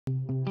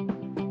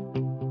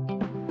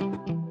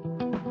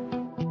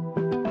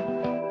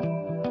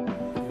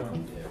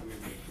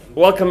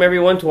Welcome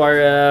everyone to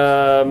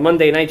our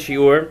Monday night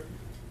shiur.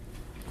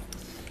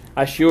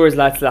 Our shiur is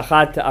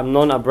להצלחת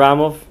אמנון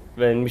אברמוב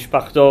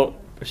ומשפחתו.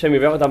 השם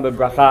יברך אותם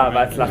בברכה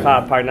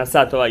והצלחה,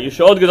 פרנסה טובה,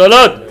 ישועות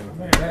גדולות.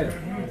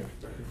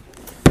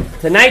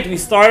 Tonight we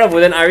start off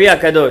with an Ari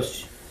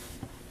HaKadosh.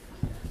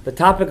 The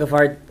topic of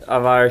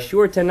our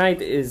shiur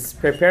tonight is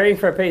preparing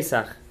for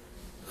Pesach.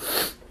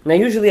 Now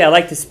usually I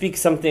like to speak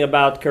something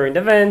about current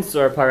events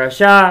or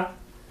parasha,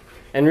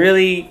 and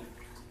really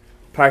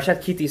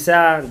Parashat Ki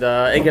Tisa,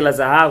 the Egel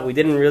HaZahav, we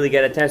didn't really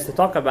get a chance to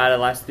talk about it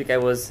last week. I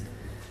was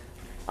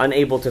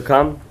unable to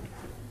come.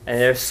 And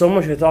there's so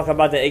much to talk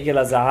about the Egel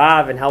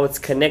HaZahav and how it's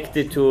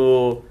connected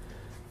to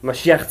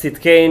Mashiach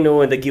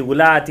Tzidkenu and the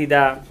Geula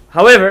Atida.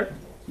 However,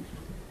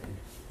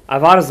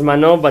 Avar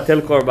Zmano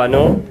Batel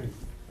Korbano,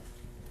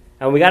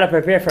 and we got to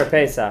prepare for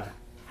Pesach.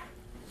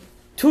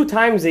 2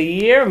 times a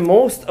year,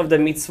 most of the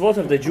mitzvot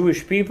of the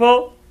Jewish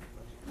people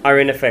are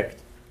in effect.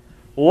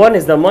 One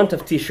is the month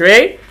of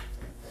Tishrei,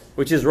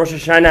 which is Rosh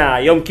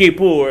Hashanah, Yom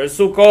Kippur,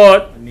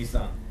 Sukkot,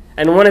 Nisan.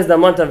 And one is the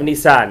month of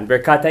Nisan.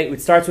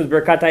 It starts with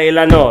Birkat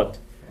HaElanot,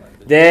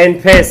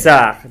 then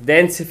Pesach,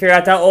 then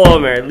Sefirat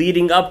HaOmer,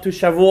 leading up to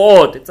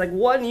Shavuot. It's like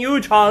one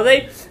huge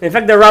holiday. In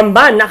fact, the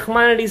Ramban,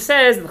 Nachmanides,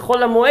 says that Chol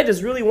HaMoed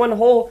is really one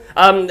whole,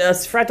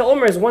 Sefirat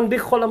HaOmer is one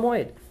big Chol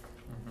HaMoed.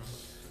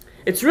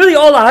 It's really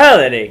all a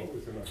holiday.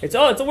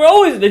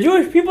 The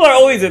Jewish people are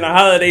always in a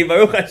holiday,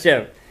 Baruch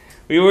Hashem.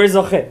 We were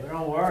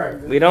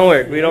Zocheh. We don't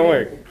work.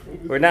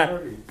 We're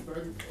not.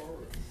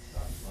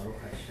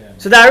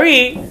 So the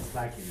Ari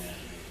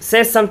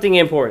says something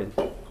important.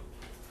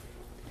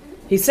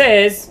 He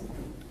says,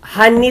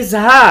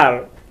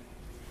 Hanizhar,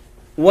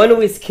 one who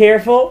is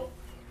careful,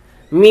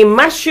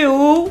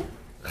 mimashu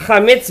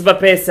chametz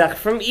b'Pesach,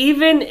 from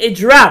even a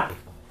drop,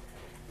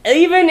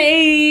 even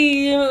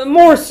a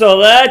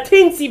morsel, a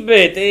teensy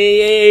bit,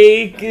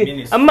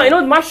 you know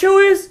what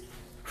mashu is?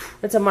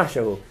 That's a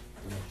mashu.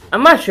 A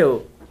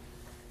mashu.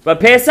 But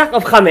Pesach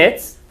of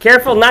chametz,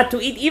 careful not to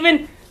eat,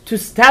 even to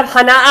have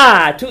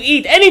hana'ah, to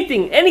eat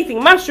anything,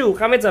 mashu,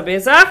 chametz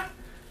ha-Pesach.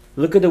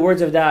 Look at the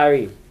words of the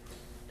Ari.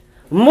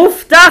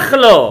 Muftach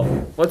lo.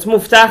 What's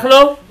muftach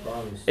lo?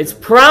 It's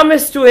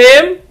promised to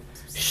him,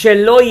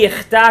 shelo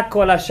yichta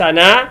kol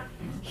hashana,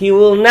 he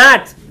will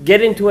not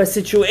get into a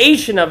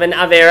situation of an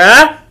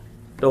avera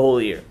the whole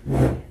year.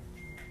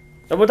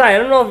 I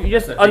don't know if you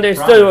just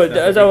understood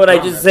what I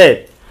just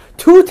said.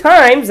 2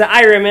 times that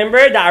I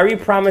remember, the Ari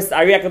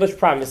HaKadosh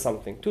promised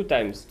something. 2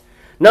 times.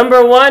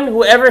 Number 1,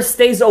 whoever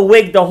stays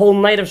awake the whole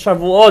night of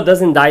Shavuot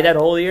doesn't die that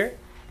whole year.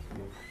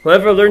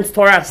 Whoever learns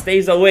Torah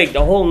stays awake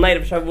the whole night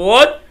of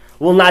Shavuot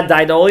will not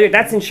die the whole year.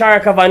 That's in Shara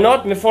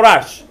Kavanot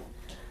Meforash.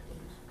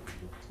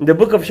 In the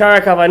book of Shara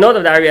Kavanot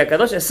of the Ari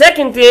HaKadosh. The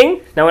second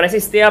thing, now when I say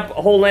stay up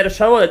a whole night of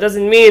Shavuot, it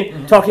doesn't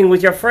mean talking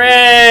with your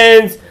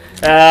friends,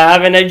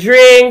 having a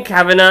drink,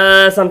 having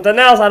something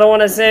else. I don't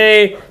want to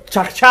say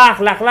chach,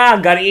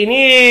 lach,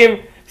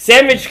 garinim,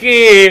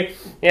 semichki.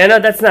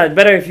 That's not.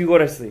 Better if you go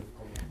to sleep.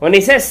 When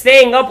he says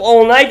staying up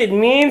all night, it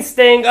means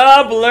staying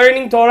up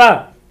learning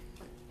Torah.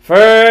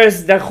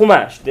 First the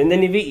Chumash, then the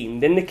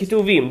Nevi'im, then the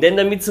Ketuvim, then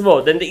the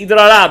Mitzvot, then the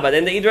Idra Rabbah,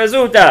 then the Idra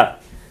Zuta,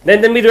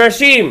 then the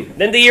Midrashim,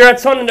 then the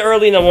Yiratzon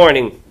early in the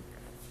morning.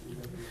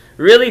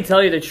 Really,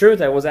 tell you the truth,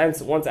 I was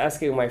once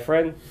asking my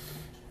friend,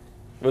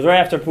 it was right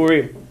after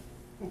Purim.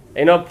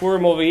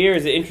 Purim over here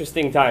is an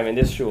interesting time in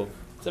this shul.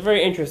 It's a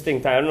very interesting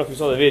time. I don't know if you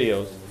saw the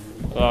videos.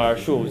 Our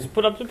shul. Just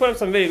put up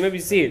some videos, maybe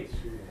you see it.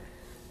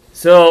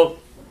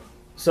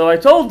 So I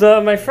told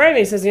my friend,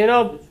 he says,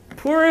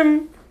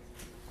 Purim,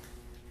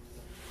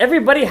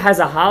 everybody has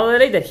a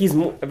holiday that he's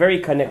very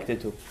connected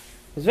to.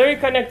 He's very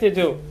connected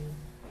to.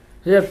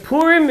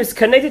 Purim is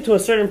connected to a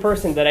certain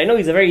person that I know.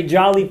 He's a very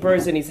jolly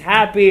person. He's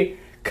happy.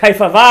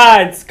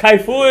 Kaifavads,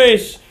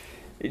 kaifuish,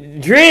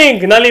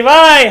 drink,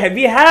 nalivai,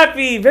 be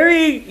happy.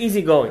 Very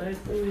easygoing.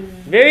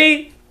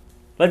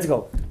 Let's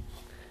go.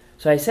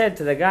 So I said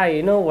to the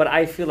guy, what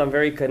I feel I'm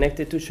very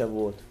connected to?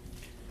 Shavuot.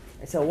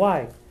 I said,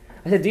 why?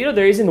 I said, do you know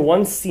there isn't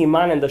one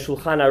siman in the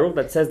Shulchan Aruch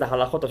that says the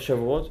halachot of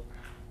Shavuot?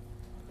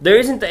 There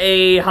isn't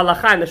a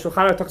halacha in the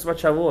Shulchan Aruch that talks about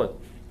Shavuot.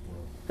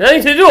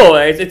 Nothing to do.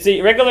 It's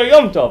a regular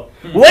Yom Tov.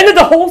 When did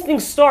the whole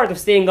thing start of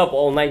staying up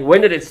all night?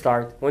 When did it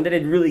start? When did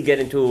it really get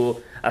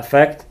into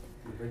effect?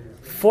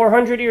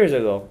 400 years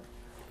ago.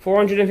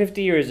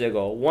 450 years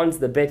ago. Once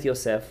the Bet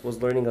Yosef was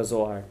learning a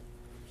Zohar.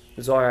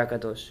 Zohar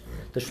HaKadosh.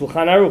 The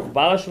Shulchan Aruch,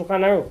 Baal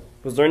Shulchan Aruch,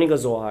 was learning a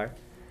Zohar.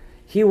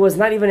 He was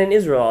not even in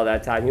Israel at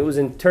that time. He was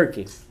in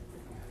Turkey.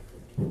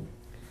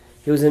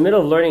 He was in the middle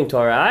of learning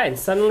Torah, and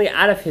suddenly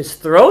out of his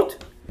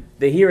throat,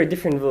 they hear a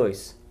different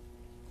voice.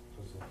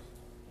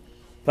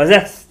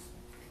 Possessed.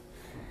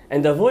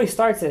 And the voice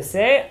starts to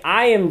say,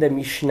 I am the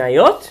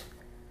Mishnayot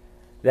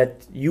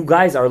that you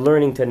guys are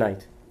learning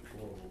tonight.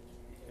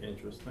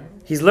 Interesting.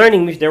 They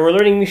were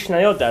learning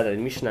Mishnayot that day.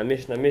 Mishnah.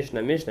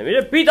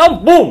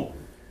 Boom!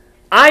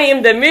 I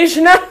am the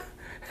Mishnah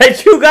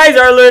that you guys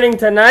are learning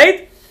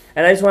tonight.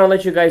 And I just want to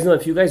let you guys know,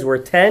 if you guys were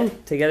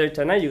 10 together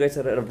tonight, you guys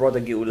would have brought the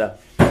Geula.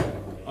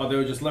 Oh, they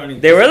were just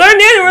learning. They were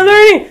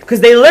learning.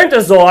 Because they learned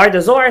the Zohar.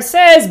 The Zohar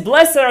says,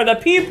 blessed are the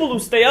people who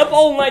stay up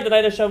all night the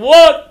night of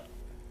Shavuot.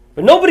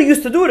 But nobody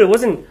used to do it. It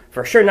wasn't,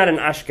 for sure, not in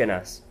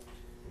Ashkenaz.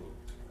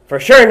 For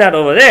sure not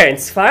over there. In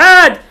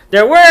Sfarad,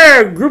 there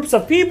were groups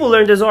of people who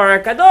learned the Zohar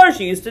HaKadosh.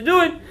 He used to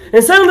do it.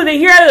 And suddenly they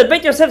hear out of the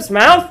Beit Yosef's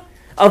mouth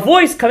a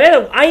voice come out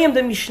of, I am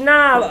the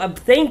Mishnah.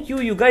 Thank you.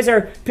 You guys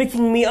are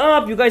picking me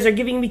up. You guys are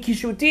giving me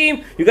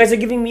kishutim. You guys are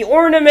giving me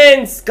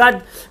ornaments.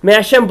 God, may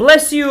Hashem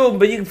bless you.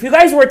 But if you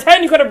guys were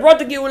 10, you could have brought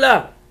the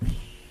Geulah.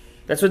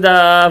 That's what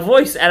the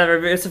voice out of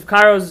Rabbi Yosef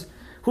Karo's,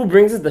 who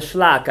brings it? The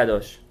Shla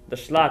HaKadosh. The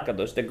Shla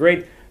HaKadosh. The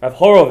great Rav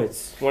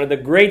Horovitz, one of the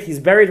great, he's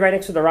buried right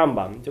next to the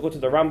Rambam. To go to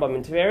the Rambam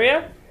in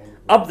Tveria,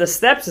 up the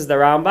steps is the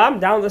Rambam,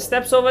 down the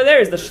steps over there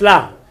is the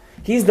Shla.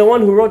 He's the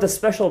one who wrote a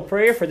special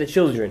prayer for the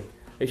children.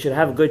 They should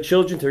have good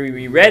children to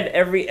be read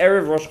every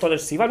Erev Rosh Chodesh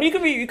Sivan. You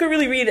could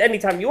really read it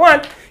anytime you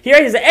want. Here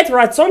is the Et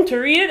Ratzon to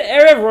read it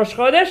Erev Rosh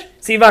Chodesh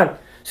Sivan.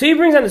 So he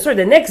brings on the story.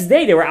 The next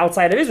day they were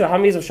outside of Israel. How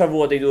many of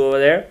Shavuot they do over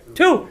there?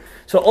 2.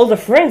 So all the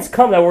friends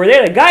come that were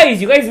there. The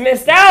guys, you guys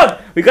missed out.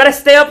 We got to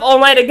stay up all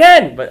night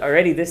again. But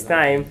already this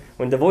time,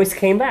 when the voice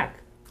came back,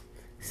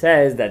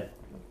 says that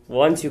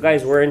once you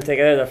guys weren't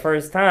together the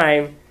first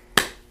time,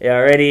 it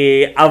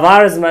already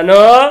avar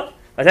zmano.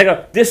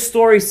 This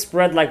story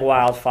spread like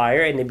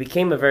wildfire, and it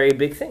became a very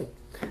big thing.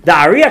 The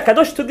Ari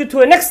HaKadosh took it to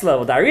a next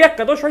level. The Ari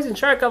HaKadosh writes in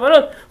Shar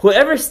Kavanot,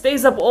 whoever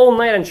stays up all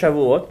night on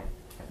Shavuot,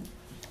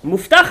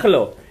 muftach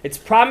lo. It's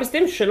promised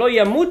him, shelo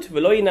yamut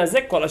velo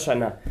yinazek kol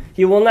hashana.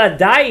 He will not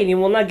die and he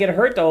will not get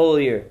hurt the whole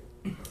year.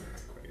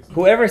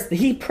 Whoever,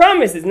 he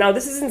promises. Now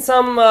this isn't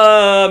some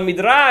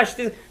midrash.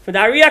 The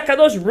Ari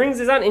HaKadosh brings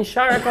this on in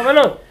Shar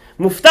Kavanot.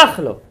 Muftach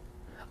lo.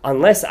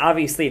 Unless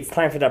obviously it's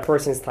time for that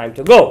person's time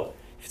to go.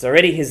 If it's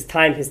already his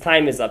time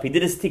is up. He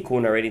did his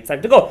tikkun already. It's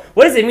time to go.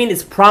 What does it mean?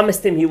 It's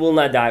promised him he will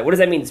not die. What does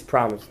that mean? It's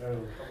promised.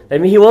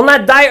 That means he will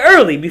not die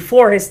early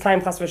before his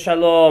time. Chas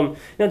v'shalom.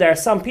 There are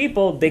some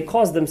people, they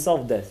cause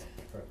themselves death.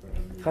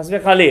 Chas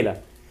v'chalila.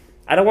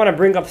 I don't want to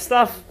bring up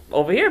stuff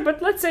over here,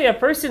 but let's say a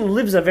person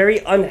lives a very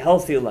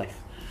unhealthy life.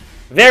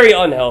 Very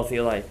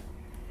unhealthy life.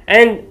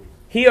 And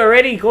he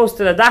already goes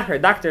to the doctor.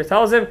 Doctor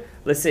tells him,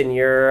 listen,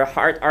 your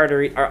heart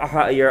arteries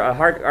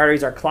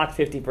are clogged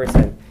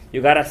 50%.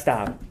 You gotta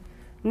stop.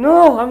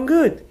 No, I'm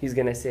good. He's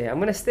gonna say, I'm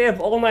gonna stay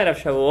up all night of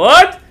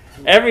Shavuot,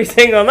 every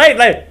single night.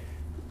 Like,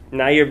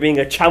 now you're being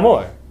a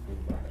chamor.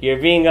 You're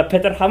being a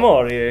peter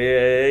hamor. What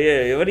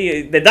are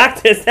you? The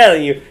doctor is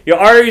telling you your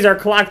arteries are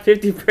clogged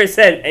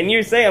 50%, and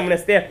you're saying I'm gonna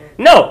stay up.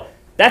 No,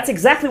 that's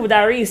exactly what the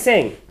Ari is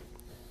saying.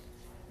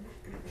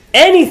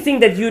 Anything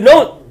that you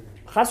know,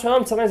 chas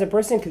v'shalom, sometimes a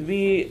person could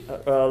be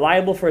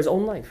liable for his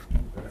own life.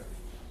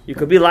 You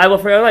could be liable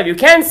for your own life. You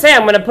can't say,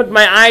 I'm going to put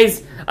my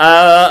eyes,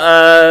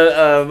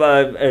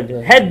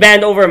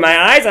 headband over my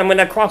eyes, I'm going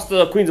to cross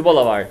the Queens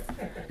Boulevard.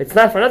 It's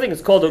not for nothing.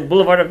 It's called the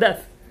Boulevard of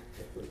Death.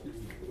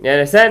 You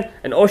understand?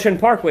 An Ocean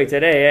Parkway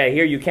today,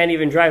 here you can't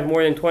even drive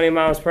more than 20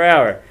 miles per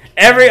hour.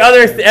 Every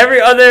other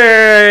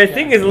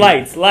thing is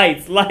lights.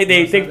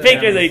 They take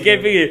pictures and you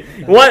can't figure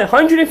it.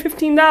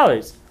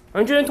 $115.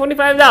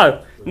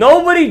 $125.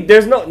 Nobody,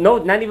 there's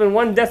not even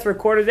one death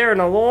recorded there in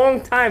a long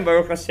time,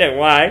 Baruch Hashem.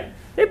 Why?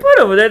 They put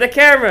over there the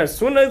cameras.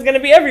 Soon it's going to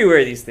be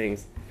everywhere, these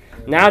things.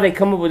 Now they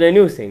come up with a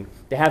new thing.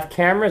 They have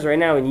cameras right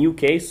now in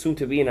UK, soon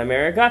to be in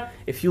America.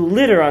 If you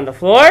litter on the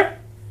floor,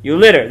 you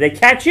litter. They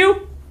catch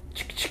you,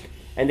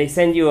 and they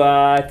send you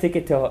a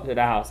ticket to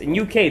the house. In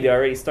UK, they're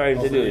already starting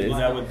to do this. Do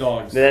that with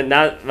dogs. They do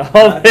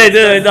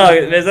it with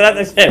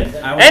dogs.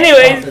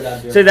 Anyways,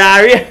 so the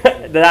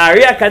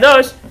Ari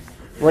HaKadosh,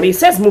 when he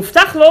says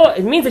muftach lo,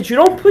 it means that you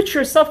don't put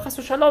yourself, chas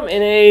v'shalom,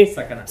 in a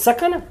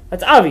sakana.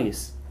 That's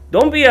obvious.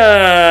 Don't be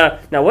a...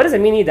 Now, what does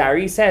it mean? The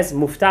Ari says,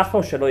 muftach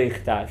lo shelo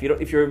yichta.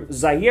 If you're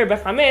zahir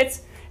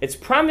b'chametz, it's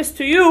promised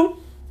to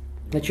you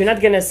that you're not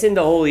going to sin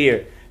the whole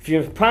year. If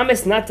you're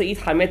promised not to eat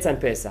chametz on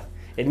Pesach,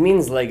 it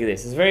means like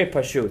this. It's very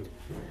pashut.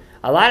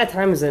 A lot of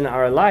times in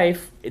our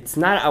life, it's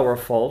not our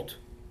fault,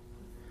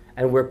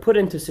 and we're put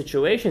into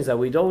situations that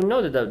we don't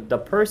know that the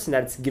person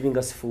that's giving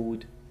us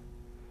food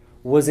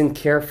wasn't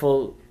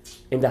careful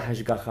in the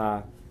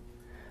hashgacha.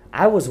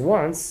 I was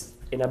once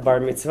in a bar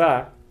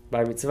mitzvah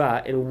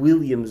in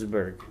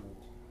Williamsburg.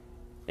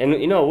 And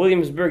you know,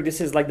 Williamsburg, this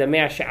is like the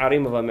Mea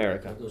She'arim of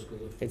America.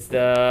 It's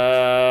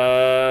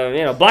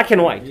the, black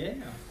and white. Yeah.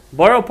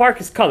 Borough Park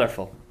is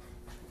colorful.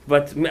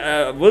 But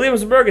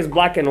Williamsburg is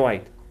black and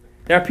white.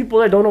 There are people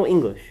that don't know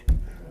English.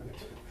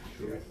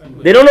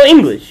 They don't know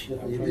English.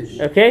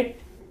 Okay?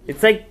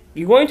 It's like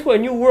you're going to a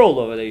new world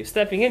over there. You're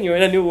stepping in, you're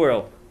in a new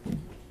world.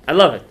 I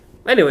love it.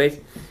 Anyways,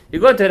 you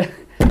go to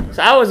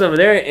so I was over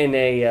there in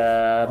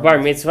a bar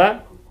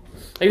mitzvah.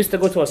 I used to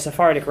go to a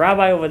Sephardic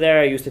rabbi over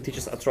there. I used to teach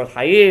us Atzrot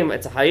Hayim,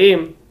 Etz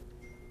Hayim.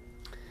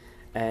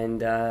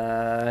 And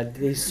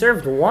they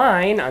served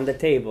wine on the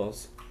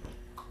tables.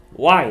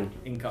 Wine.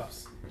 In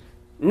cups.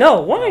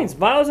 No, wines,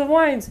 bottles of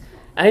wines.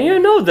 And you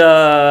know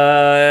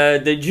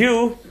the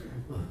Jew,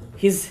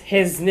 his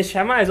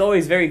neshama is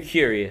always very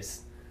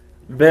curious.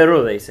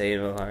 Beru, they say in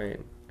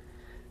Bahrain.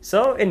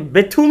 So in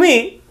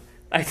Betumi,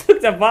 I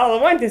took the bottle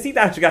of wine to see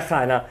the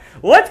hashgacha. Now,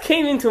 what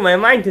came into my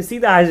mind to see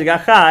the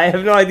hashgacha? I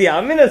have no idea.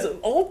 I'm in an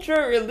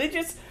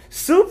ultra-religious,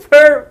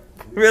 super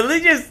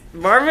religious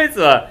bar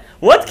mitzvah.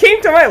 What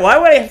came to mind? Why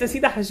would I have to see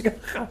the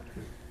hashgacha?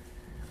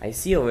 I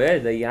see over there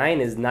the yain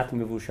is not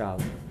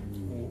mivushal.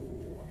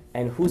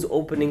 And who's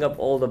opening up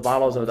all the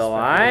bottles of the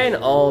wine?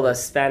 All the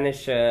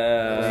Spanish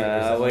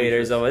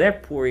waiters over there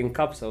pouring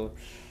cups of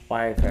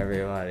wine for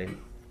everybody.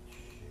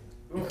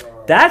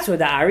 That's what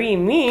the Ari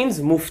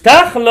means.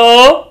 Muftach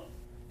lo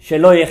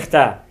shelo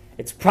yichta.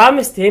 It's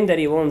promised to him that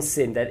he won't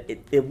sin, that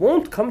it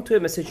won't come to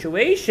him a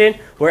situation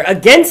where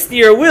against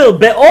your will,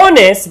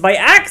 be'ones, by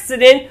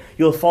accident,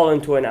 you'll fall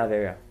into an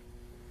avera.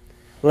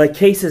 Like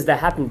cases that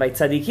happened by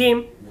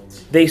tzaddikim,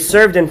 they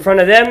served in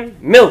front of them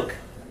milk.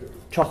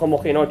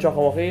 Chochomochi, you know what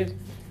chochomochi is?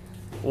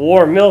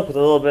 Warm milk with a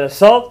little bit of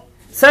salt.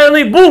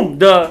 Suddenly, boom,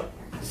 the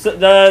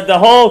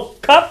whole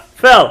cup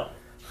fell.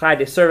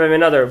 They serve him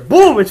another.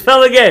 Boom, it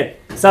fell again.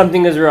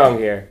 Something is wrong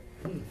here.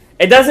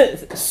 It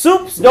doesn't,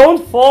 soups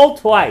don't fall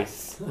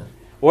twice.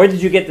 Where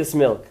did you get this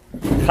milk?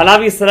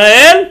 Chalav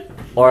Yisrael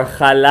or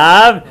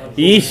Chalav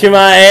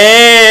Yishmael?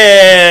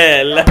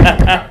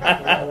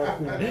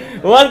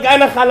 What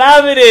kind of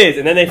chalav it is?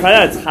 And then they find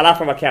out it's chalav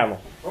from a camel.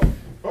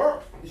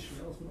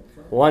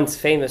 Once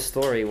famous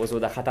story was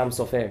with the Khatam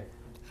Sofer.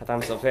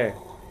 Khatam Sofer.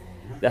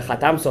 The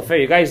Khatam Sofer,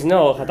 you guys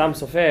know Khatam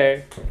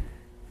Sofer,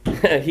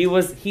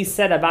 he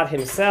said about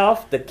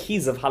himself, the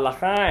keys of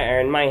halacha are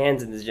in my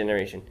hands in this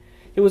generation.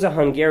 He was a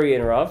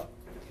Hungarian Rav.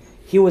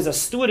 He was a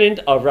student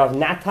of Rav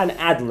Natan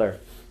Adler.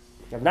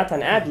 Rav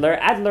Natan Adler,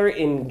 Adler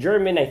in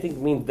German I think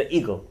means the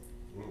eagle.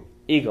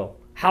 Eagle.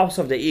 House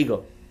of the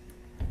eagle.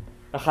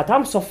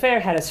 Khatam Sofer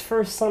had his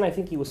first son, I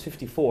think he was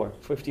 54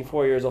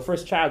 years old.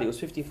 First child, he was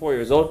 54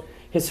 years old.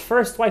 His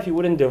first wife, he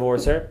wouldn't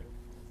divorce her.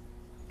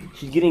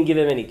 She didn't give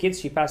him any kids.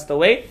 She passed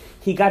away.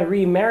 He got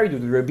remarried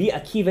with Rabbi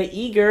Akiva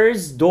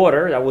Eger's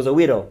daughter that was a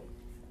widow.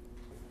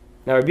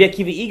 Now, Rabbi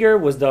Akiva Eger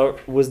was the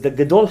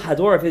Gadol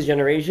Hador of his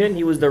generation.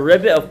 He was the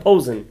Rebbe of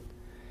Posen.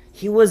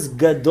 He was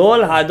Gadol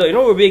Hador. You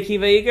know what Rabbi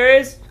Akiva Eger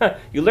is?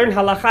 You learn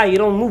halacha, you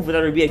don't move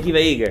without Rabbi Akiva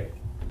Eger.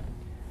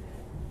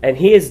 And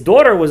his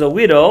daughter was a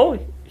widow.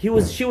 She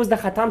was the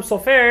Khatam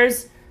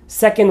Sofer's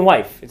second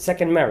wife,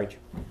 second marriage.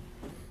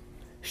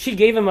 She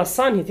gave him a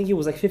son. I think he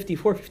was like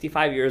 54,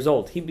 55 years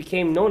old. He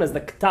became known as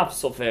the Ktav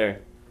Sofer.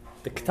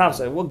 The Ktav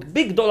Sofer. Well,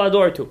 big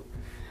dolador too.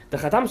 The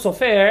Khatam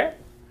Sofer,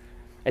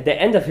 at the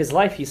end of his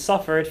life, he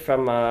suffered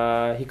from,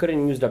 he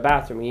couldn't use the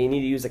bathroom. He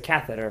needed to use a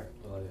catheter.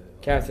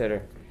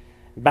 Catheter.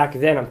 Back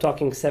then, I'm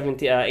talking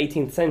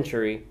 18th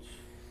century.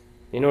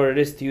 You know what it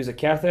is to use a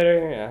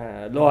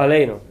catheter? Lo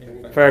aleinu.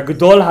 For a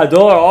Gadol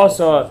Hador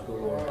also,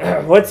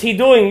 what's he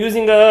doing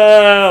using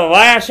a,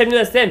 why Hashem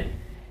understand?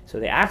 So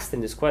they asked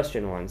him this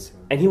question once,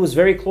 and he was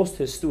very close to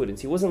his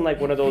students. He wasn't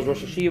like one of those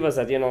Rosh Hashivas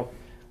that,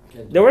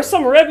 there were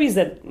some Rebbes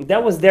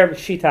that was their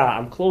shita.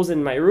 I'm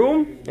closing my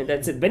room, and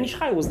that's it. Ben Ish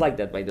Chai was like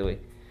that, by the way.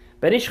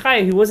 Ben Ish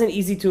Chai, he wasn't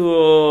easy to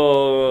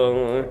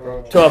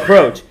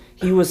approach.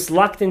 He was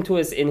locked into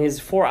in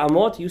his 4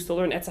 amot. He used to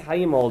learn Etz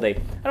HaHayim all day.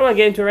 I don't want to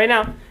get into it right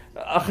now.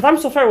 Khatam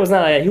Sofer was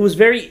not like that. He was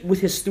very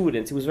with his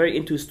students. He was very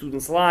into his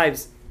students'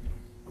 lives.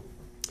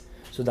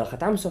 So the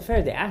Khatam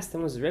Sofer, they asked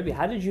him, Rebbe,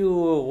 how did you,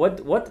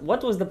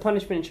 what was the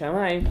punishment in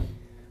Shamayim?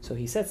 So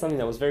he said something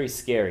that was very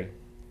scary.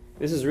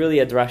 This is really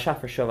a drasha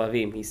for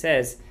Shovavim.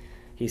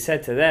 He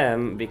said to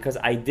them, because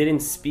I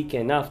didn't speak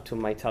enough to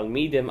my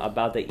Talmidim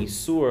about the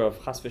Isur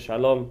of Chas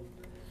v'Shalom.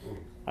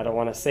 I don't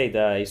want to say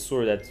the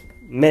Isur that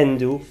men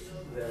do,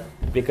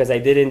 because I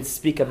didn't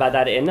speak about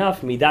that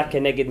enough. Midah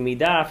keneged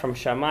midah, from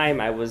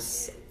Shamayim, I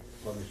was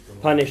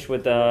punished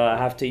with, I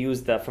have to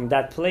use from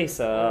that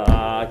place,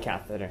 a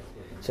catheter.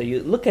 So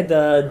you look at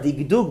the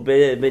digdug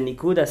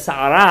benikuda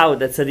sa'ara with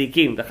the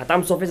tzaddikim. The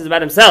Khatam Sofer is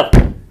about himself.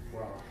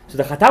 So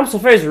the Khatam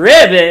Sofer's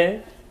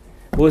Rebbe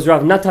was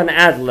Rav Natan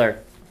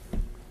Adler.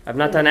 Rav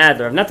Natan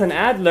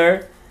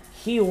Adler,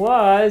 he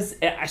was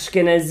an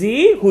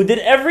Ashkenazi who did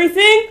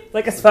everything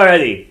like a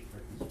Sfaradi.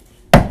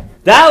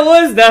 That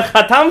was the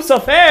Khatam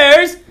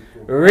Sofer's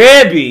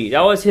Rebbe.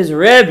 That was his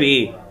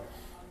Rebbe.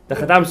 The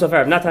Khatam Sofer,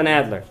 Rav Natan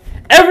Adler.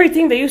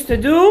 Everything they used to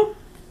do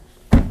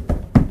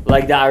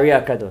like the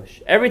Ariya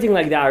Kadosh. Everything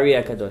like the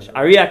Ariya Kadosh.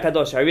 Ariya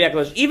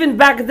Kadosh. Even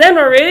back then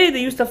already,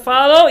 they used to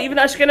follow, even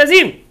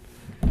Ashkenazim.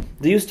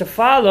 They used to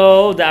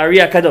follow the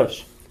Ariya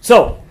Kadosh.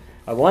 So,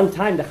 at one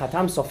time, the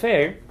Khatam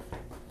Sofer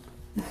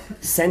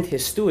sent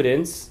his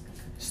students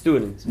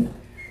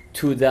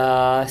to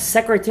the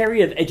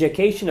Secretary of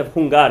Education of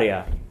Hungary.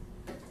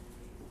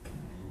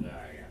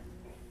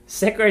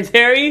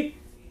 Secretary?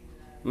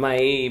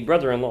 My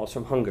brother-in-law is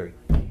from Hungary.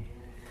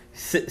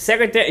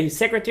 Secretary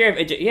of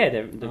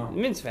Education, the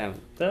Mintz family,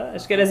 the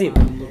Ashkenazim.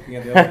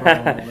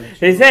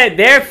 He said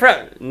they're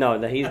from,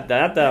 he's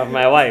not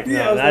my wife,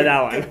 no, not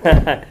that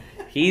one.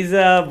 He's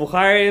a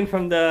Bukharian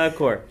from the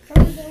Kor.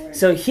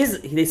 So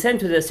they sent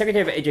to the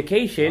Secretary of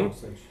Education.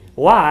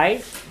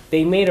 Why?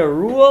 They made a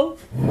rule: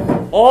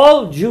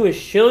 all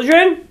Jewish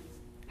children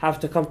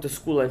have to come to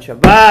school on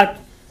Shabbat,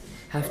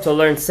 have to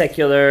learn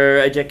secular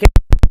education,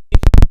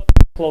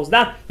 closed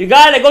down. You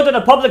gotta go to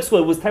the public school.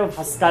 It was time of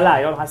Haskalah.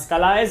 You know what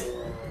Haskalah is?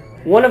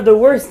 One of the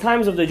worst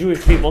times of the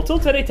Jewish people. Till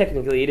today,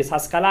 technically, it is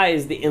Haskalah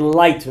is the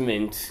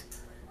Enlightenment.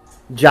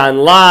 John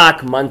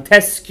Locke,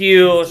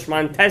 Montesquieu,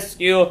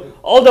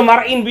 all the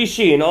Mar'in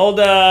Bishin, all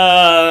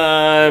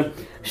the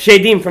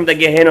Shedim from the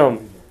Gehenom.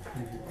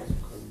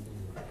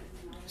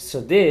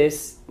 So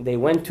they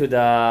went to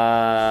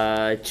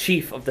the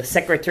chief of the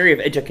Secretary of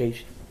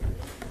Education.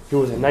 He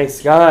was a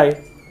nice guy.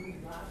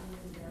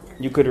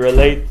 You could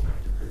relate,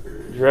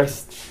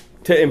 dressed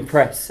to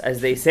impress,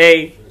 as they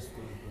say.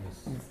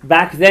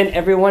 Back then,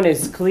 everyone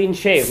is clean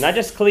shaved, not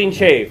just clean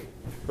shave,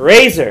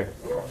 razor,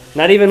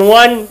 not even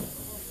one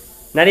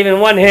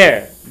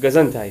hair.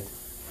 Gesundheit.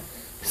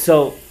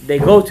 So they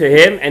go to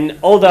him, and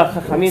all the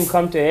Chachamim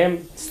come to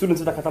him.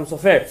 Students of the Khatam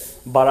Sofer,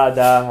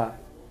 Barada.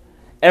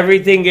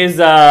 Everything is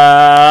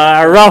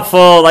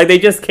ruffled, like they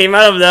just came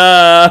out of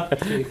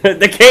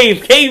the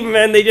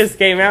cavemen. They just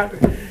came out.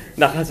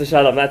 No, Chas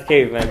Shalom, not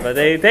cavemen, but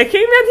they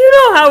came out. You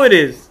know how it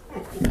is.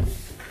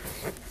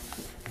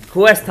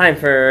 Who has time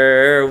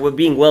for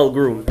being well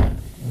groomed?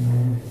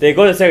 They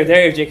go to the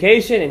Secretary of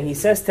Education, and he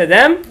says to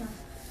them,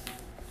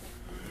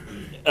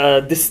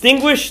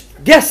 "Distinguished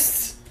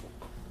guests,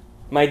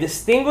 my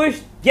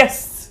distinguished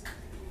guests,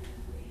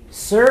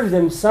 serve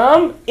them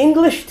some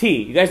English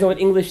tea." You guys know what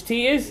English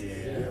tea is? Yeah.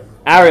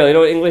 Ariel, you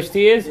know what English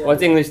tea is? Yeah.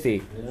 What's English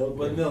tea?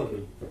 With milk.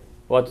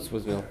 What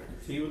was milk?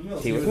 Tea with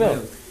milk. Tea with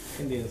milk.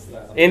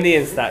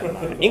 Indian style.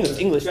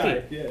 English tea.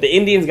 Yeah. The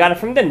Indians got it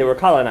from them. They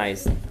were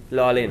colonized.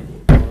 Lolin.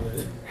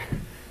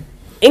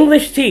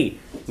 English tea.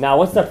 Now,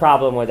 what's the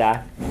problem with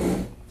that?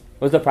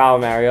 What's the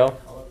problem, Ariel?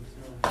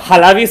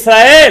 Halav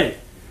Yisrael.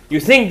 You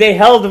think they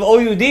held of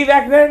OUD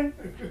back then?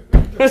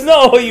 There's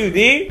no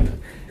OUD.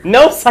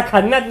 No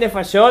sakanat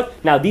nefashot.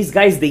 Now, these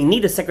guys, they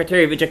need a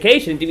Secretary of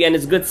Education to be on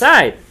his good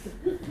side.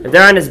 If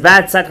they're on his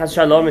bad side, Chas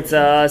Shalom, it's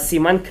a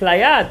siman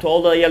klaya to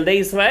all the Yaldei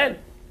Israel.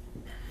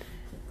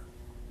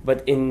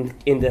 But in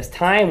this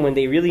time when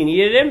they really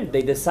needed him,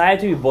 they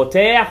decided to be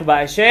boteach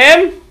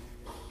ba'ashem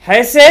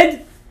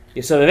hesed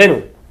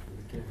yisodavenu.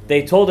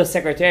 They told the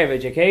Secretary of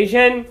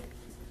Education,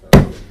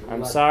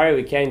 "I'm sorry,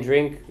 we can't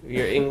drink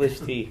your English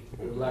tea.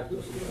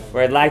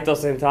 We're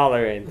lactose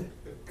intolerant."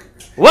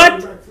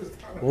 What?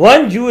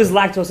 One Jew is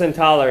lactose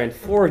intolerant.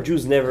 4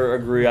 Jews never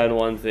agree on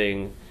one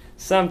thing.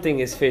 Something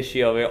is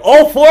fishy over here.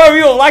 All 4 of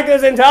you are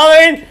lactose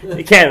intolerant?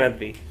 It cannot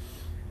be.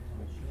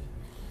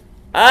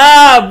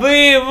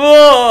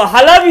 Bibu,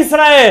 Halav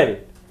Yisrael.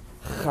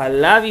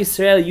 Halav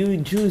Yisrael, you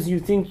Jews, you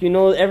think you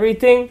know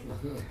everything?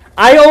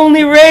 I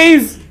only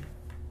raise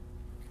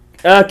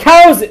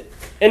cows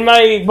in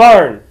my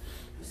barn.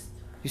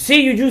 You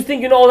see, you Jews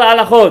think you know all the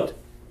halachot.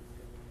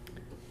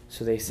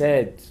 So they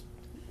said,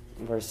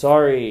 "We're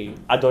sorry,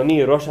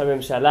 Adoni, Rosh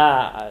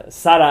HaMemshala,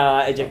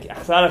 Sara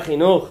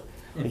Chinuch,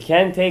 we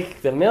can't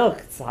take the milk,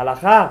 it's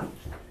halakha."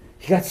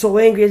 He got so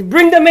angry, he said,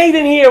 "Bring the maid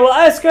in here, we'll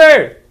ask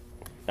her."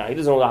 Now, he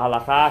doesn't know the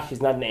halakha,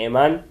 she's not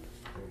Ne'eman.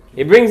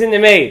 He brings in the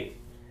maid.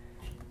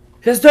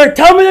 He says to her,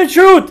 "Tell me the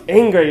truth."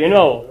 Anger, you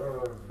know,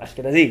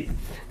 Ashkenazi.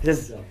 He says,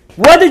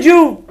 "What did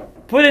you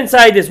put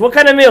inside this? What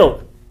kind of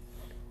milk?"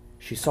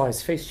 She saw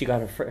his face, she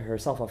got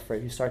herself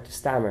afraid. She started to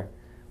stammer.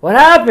 "What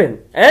happened?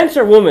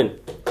 Answer, woman."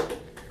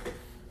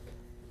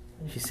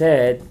 She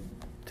said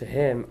to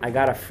him, "I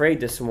got afraid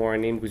this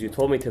morning because you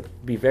told me to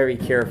be very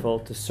careful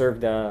to serve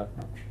the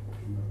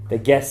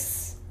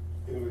guests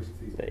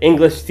the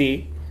English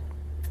tea,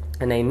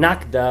 and I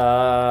knocked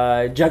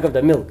the jug of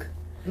the milk.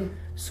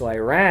 So I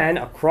ran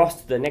across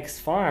to the next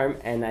farm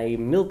and I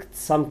milked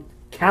some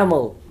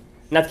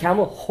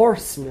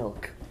horse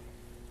milk.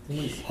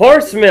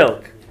 Horse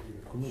milk.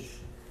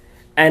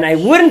 And I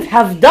wouldn't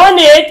have done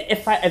it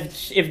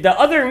if the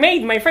other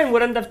maid, my friend,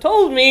 wouldn't have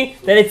told me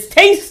that it's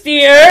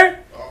tastier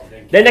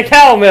than the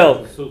cow milk.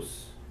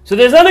 So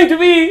there's nothing to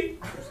be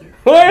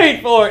worried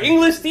for.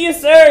 English tea is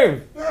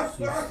served."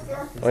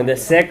 When the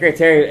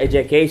Secretary of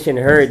Education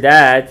heard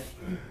that,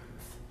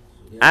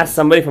 ask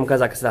somebody from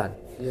Kazakhstan.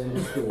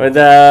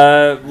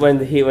 When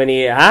he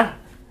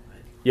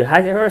you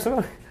had to hear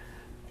something?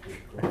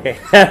 Okay.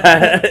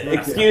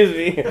 Excuse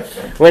me.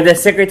 When the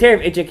Secretary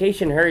of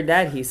Education heard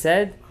that, he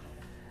said,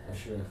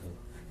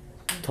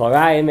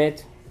 "Torah emet,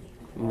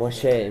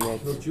 Moshe emet."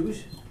 No Jewish?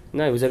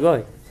 No, he was a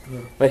goy.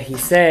 But he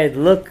said,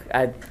 look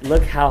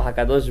how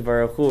Hakadosh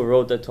Baruch Hu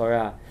wrote the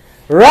Torah.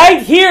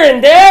 Right here and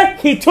there,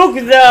 he took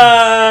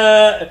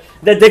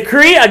the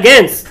decree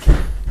against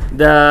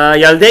the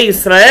Yaldei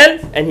Israel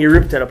and he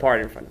ripped it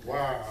apart in front of him.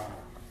 Wow.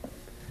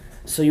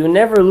 So you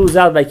never lose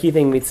out by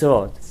keeping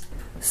mitzvot.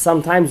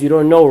 Sometimes you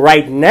don't know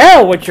right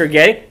now what you're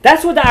getting.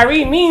 That's what the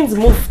Ari means.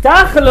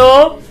 Muftach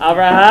lo,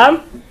 Abraham,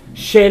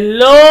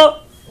 shelo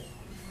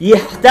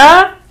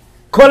yihta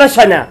kol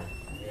hashana.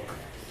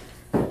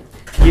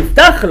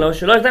 Yiftach lo,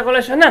 shelo yihta kol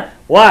hashana.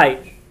 Why?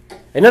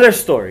 Another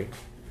story.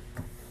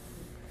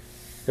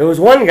 There was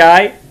one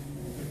guy.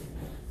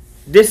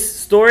 This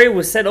story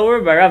was said over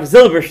by Rav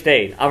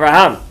Zilberstein,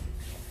 Abraham.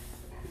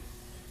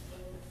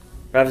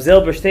 Rav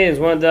Zilberstein is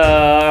one of the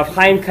Rav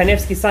Chaim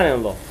Kanevsky's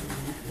son-in-law.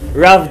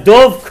 Rav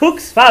Dov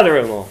Cook's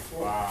father-in-law.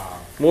 Wow.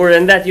 More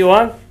than that you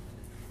want?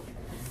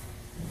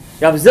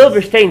 Rav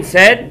Zilberstein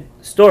said,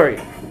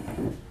 story.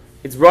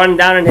 It's brought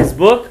down in his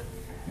book,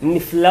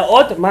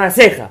 Niflaot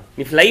Ma'asecha.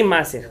 Niflaim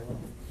Ma'asecha.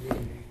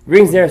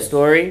 Brings there a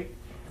story.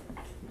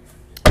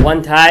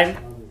 One time,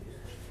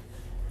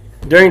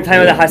 during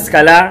time of the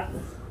Haskalah,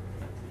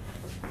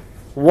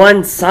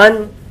 one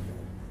son,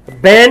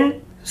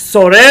 Ben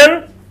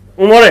Sorer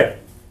Umorer.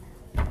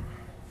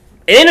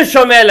 Einu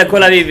shomeh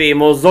lekol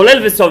avivim, or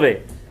zolel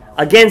v'soveh.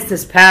 Against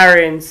his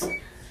parents,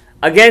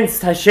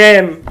 against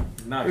Hashem.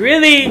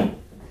 Really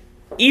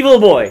evil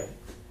boy.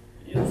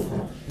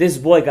 This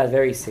boy got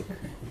very sick.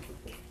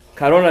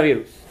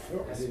 Coronavirus.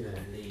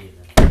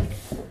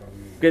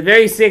 Got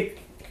very sick.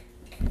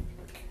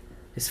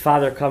 His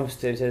father comes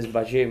to him and says,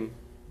 Bajim,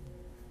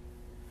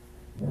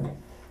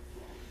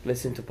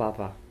 listen to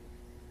Papa.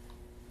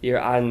 You're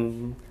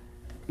on,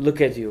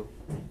 look at you.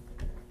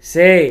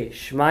 Say,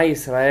 Shema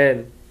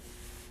Yisrael,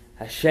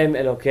 Hashem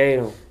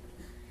Elokeinu,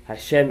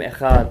 Hashem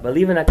Echad.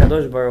 Believe in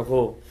HaKadosh Baruch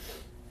Hu.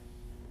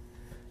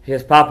 He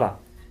says, Papa,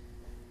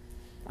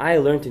 I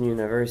learned in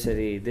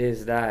university,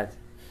 this, that.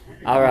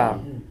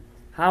 Aram,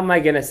 how am I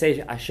going to say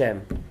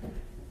Hashem?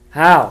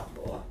 How?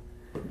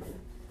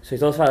 So he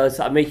told his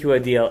father, I'll make you a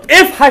deal.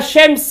 If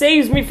Hashem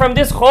saves me from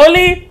this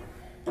holy,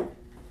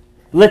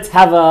 let's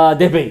have a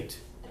debate.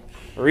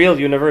 Real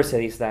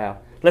university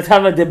style. Let's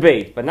have a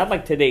debate, but not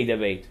like today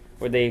debate,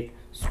 where they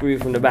screw you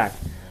from the back.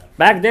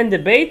 Back then,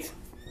 debate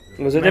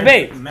was a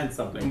debate. Meant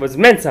something. It was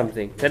meant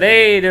something.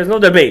 Today, there's no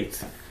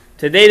debate.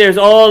 Today, there's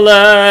all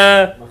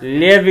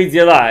levi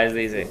dila, as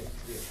they say.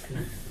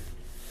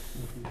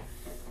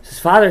 His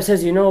father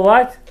says, you know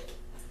what?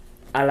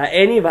 Ala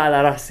eni va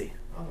ala rasi.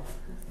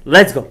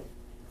 Let's go.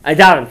 I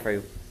daven for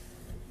you.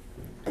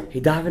 He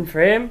davened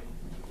for him.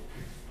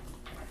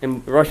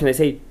 In Russian, they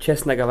say,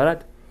 chesna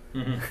gavarat.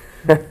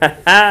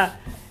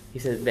 He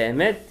says,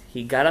 Be'emet,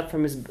 he got up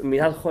from his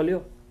Midal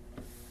Cholio.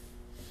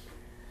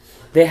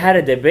 They had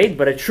a debate,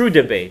 but a true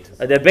debate.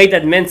 A debate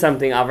that meant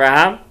something.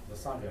 Abraham,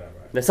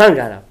 the son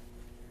got up.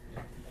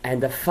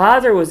 And the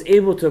father was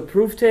able to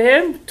prove to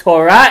him,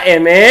 Torah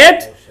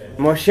emet,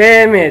 Moshe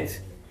emet.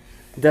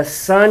 The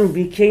son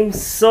became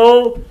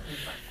so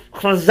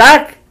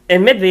chazak,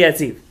 emet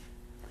v'yatziv.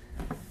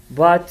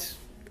 But,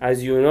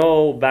 as you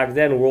know, back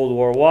then, World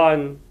War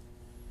I,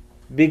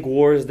 big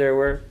wars there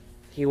were.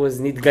 He was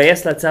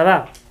nidgayes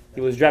latzava.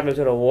 He was drafted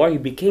to the war. He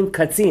became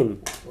katzin.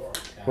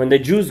 When the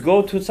Jews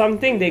go to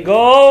something, they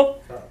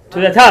go to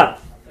the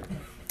top.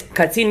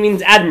 Katzin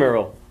means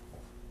admiral.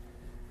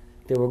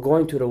 They were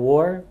going to the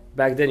war.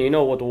 Back then, you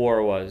know what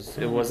war was.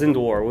 It wasn't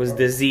war. It was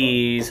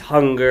disease,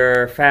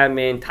 hunger,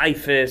 famine,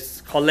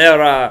 typhus,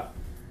 cholera.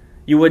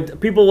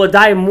 People would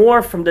die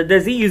more from the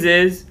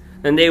diseases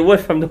than they would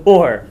from the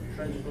war.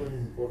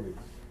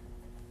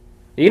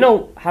 You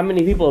know how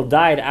many people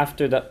died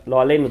after the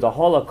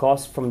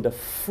Holocaust from the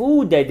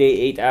food that they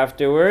ate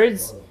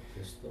afterwards?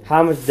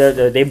 How much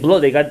they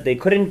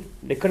couldn't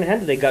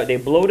handle it. They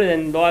bloated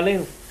and lo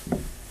aleinu.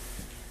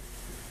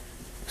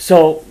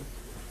 So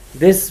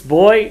this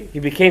boy, he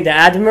became the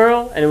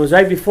admiral, and it was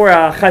right before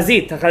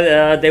Chazit.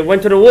 They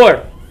went to the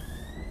war.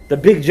 The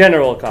big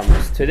general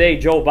comes. Today,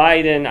 Joe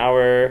Biden,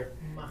 our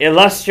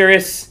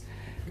illustrious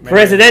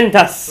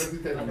Presidentas.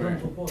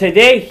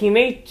 Today, he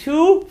made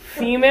 2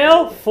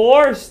 female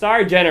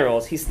 4-star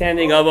generals. He's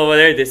standing up over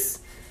there, this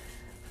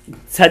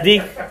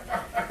tzaddik,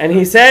 and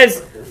he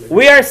says,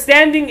 we are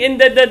standing in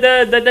the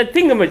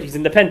thingamajig. He's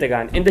in the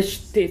Pentagon. In the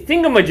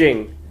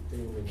thingamajig.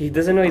 He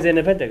doesn't know he's in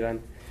the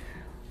Pentagon.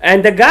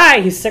 And the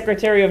guy, his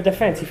Secretary of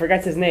Defense, he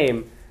forgets his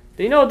name.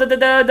 You know, the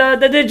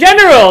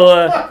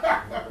general.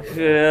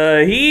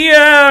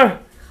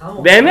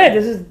 Behemet,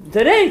 this is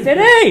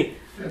today.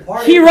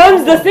 He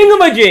runs the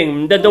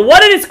thingamajig. The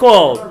what it is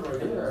called.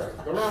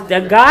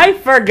 The guy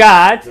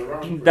forgot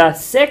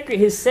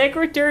his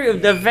Secretary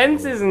of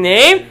Defense's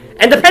name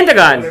and the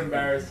Pentagon.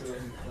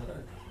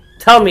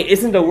 Tell me,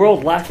 isn't the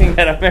world laughing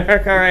at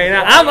America right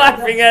now? I'm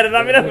laughing at it.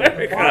 I'm in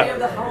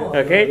America.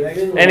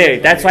 Okay? Anyway,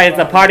 that's why it's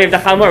the party of the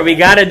Chamor. We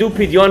gotta do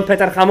Pidyon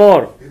Petar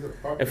Chamor.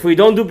 If we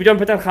don't do Pidyon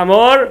Petar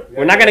Chamor,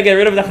 we're not gonna get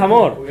rid of the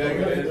Chamor.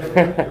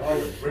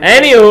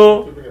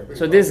 Anywho,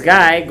 so this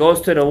guy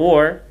goes to the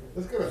war,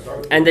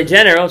 and the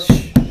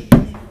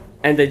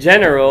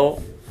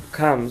general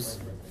comes,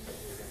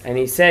 and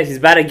he says he's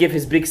about to give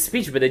his big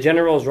speech, but the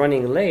general is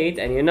running late,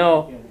 and you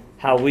know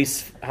how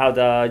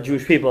the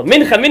Jewish people,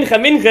 mincha,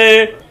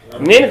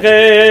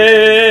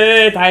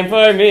 time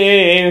for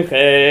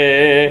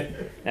mincha.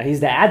 Now he's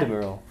the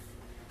admiral,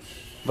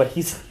 but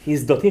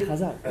he's doti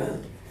chazak.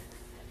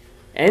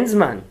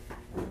 Enzman,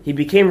 he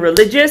became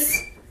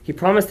religious. He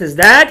promised his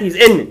dad, he's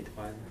in it.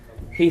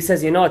 He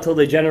says, until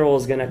the general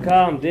is gonna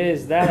come,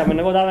 this, that, I'm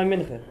gonna go down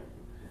mincha.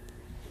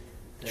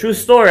 True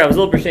story. Rav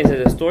Shalom Gadaev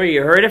says a story.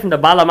 You heard it from the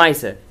Bala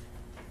Maisa.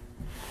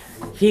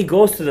 He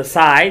goes to the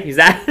side. He's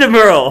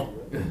admiral.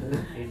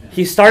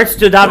 He starts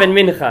to daven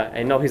mincha.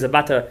 I know he's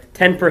about to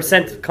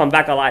 10% come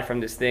back alive from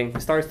this thing. He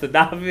starts to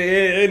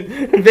daven.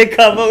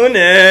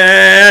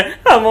 Bekavone.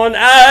 Hamon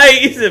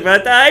ay.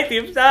 Sevatay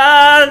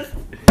tiftach.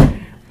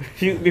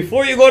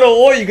 Before you go to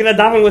war, you're going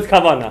to daven with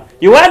kavana.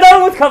 You want to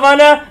daven with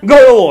kavana?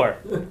 Go to war.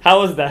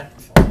 How was that?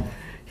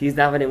 He's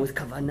davening with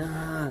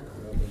kavana.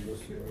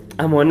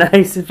 Hamon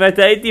ay.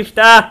 Sevatay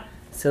tiftach.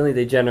 Suddenly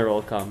the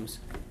general comes.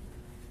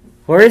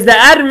 Where is the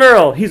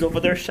admiral? He's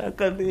over there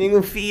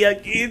shakaling.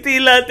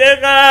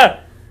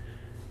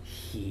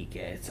 He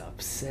gets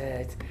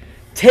upset.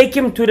 Take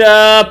him to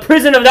the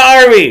prison of the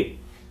army.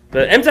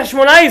 The Emsa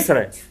Shmona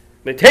Yisrael.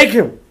 They take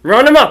him,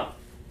 round him up.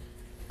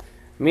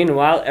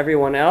 Meanwhile,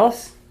 everyone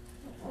else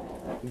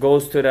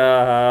goes to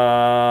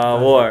the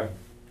war.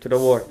 To the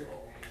war.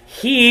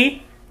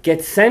 He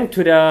gets sent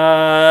to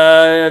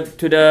the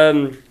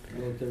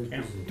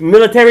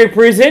military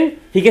prison.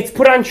 He gets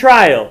put on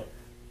trial.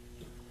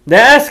 They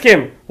ask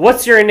him,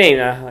 what's your name?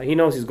 He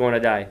knows he's going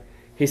to die.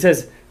 He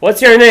says, what's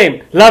your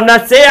name? Lav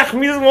Natseach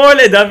Mizmor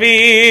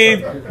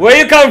David. Where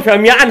you come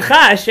from?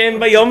 Ya'ancha Hashem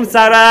Bayom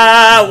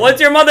Sara.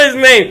 What's your mother's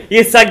name?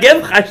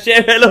 Yisagem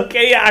Hashem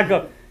Elokei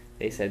Yaakov.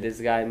 They said,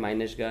 this guy, my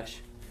nishgash,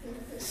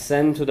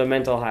 send to the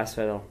mental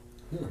hospital.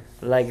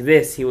 Like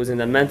this, he was in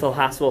the mental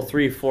hospital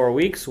 3-4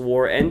 weeks.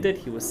 War ended.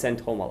 He was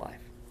sent home alive.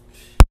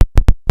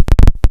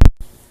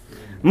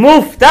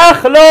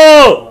 Muftach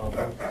lo.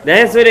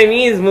 That's what it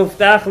means,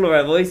 muftach lo,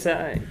 Rabbi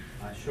Isai.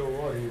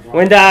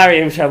 When the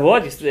Aryim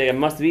Shavuot, it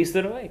must be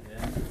stood away.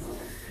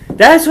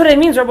 That's what it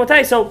means,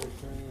 Rabbotai. So,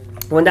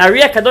 when the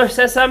Ariyah Kadosh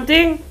says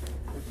something,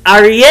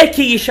 Aryeh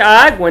ki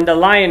yishag, when the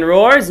lion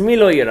roars, mi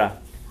lo yira.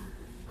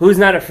 Who's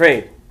not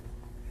afraid?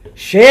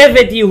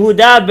 Shevet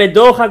Yehuda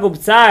bedocha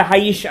gubtzar,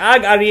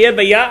 hayishag Aryeh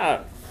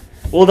bayar.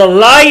 Will the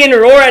lion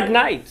roar at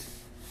night?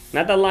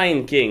 Not the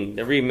Lion King,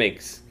 the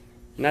remix.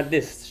 Not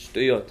this,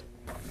 shtuyot.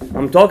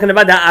 I'm talking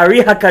about the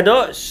Ari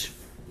HaKadosh.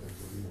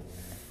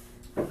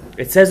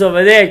 It says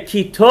over there,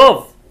 Ki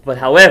Tov. But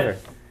however,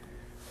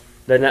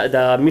 the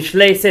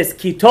Mishlei says,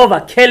 Ki Tov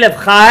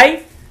HaKelev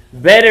Chai.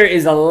 Better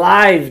is a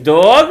live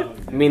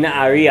dog, Mina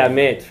Ari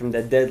Amet, from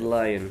the dead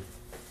lion.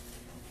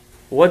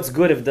 What's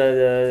good if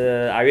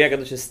the Ari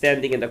HaKadosh is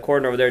standing in the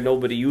corner over there,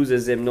 nobody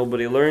uses him,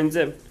 nobody learns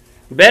him?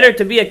 Better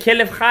to be a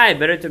Kelev Chai,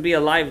 better to be a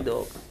live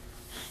dog.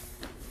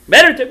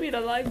 Better to be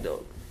the live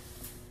dog.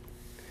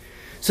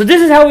 So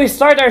this is how we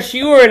start our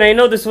shiur, and I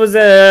know this was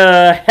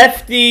a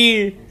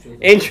hefty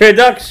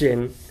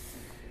introduction.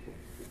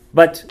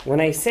 But when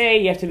I say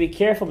you have to be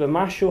careful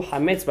b'mashu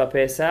chametz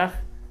b'Pesach,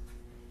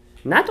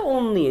 not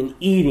only in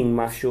eating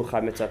mashu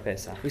chametz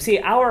b'Pesach. You see,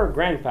 our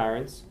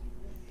grandparents,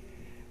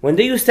 when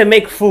they used to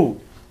make food,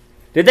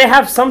 did they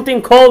have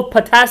something called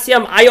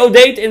potassium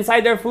iodate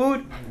inside their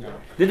food? No.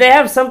 Did they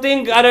have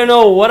something, I don't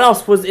know, what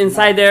else was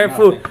inside their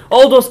food?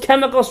 All those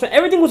chemicals,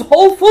 everything was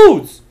whole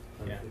foods.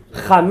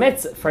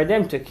 Chametz for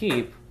them to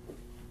keep,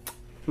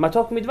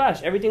 matok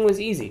midvash, everything was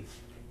easy.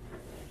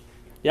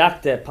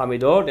 Yakte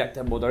pomidor,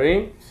 yakte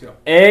bodarim,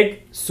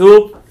 egg,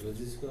 soup,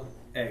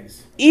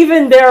 eggs.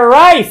 Even their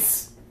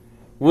rice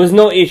was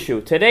no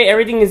issue. Today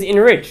everything is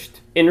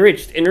enriched.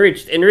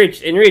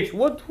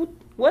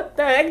 What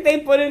the heck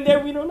they put in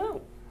there? We don't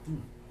know.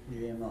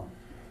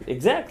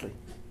 Exactly.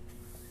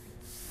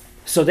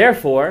 So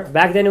therefore,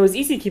 back then it was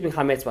easy keeping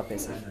chametz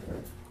b'Pesach,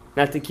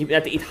 not to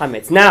eat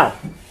chametz. Now,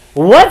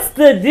 what's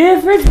the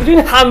difference between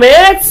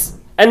chametz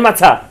and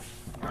matzah?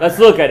 Let's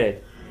look at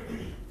it.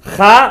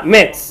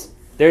 Chametz.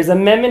 There's a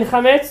mem in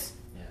chametz.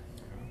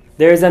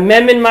 There's a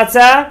mem in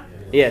matzah.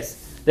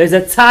 Yes. There's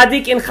a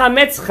tzaddik in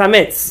chametz.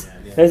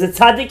 There's a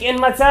tzaddik in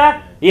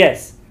matzah.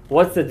 Yes.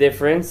 What's the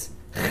difference?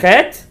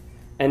 Chet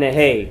and a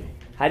hey.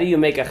 How do you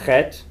make a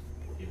chet?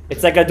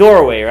 It's like a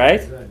doorway,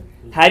 right?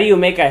 How do you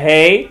make a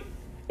hey?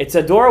 It's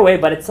a doorway,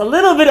 but it's a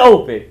little bit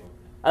open.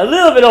 A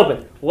little bit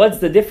open. What's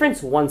the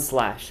difference? One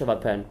slash of a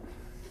pen.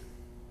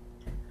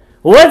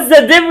 What's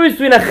the difference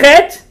between a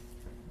chet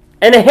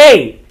and a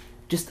hey?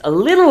 Just a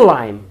little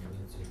line.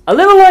 A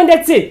little line,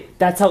 that's it.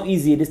 That's how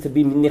easy it is to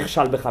be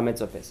nichshal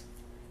b'chametz Pesach.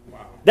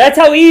 That's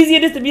how easy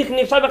it is to be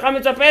nichshal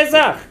b'chametz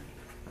Pesach.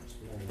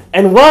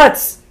 And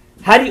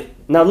how do you,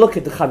 now look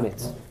at the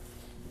chametz.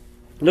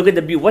 Look at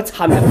the beauty. What's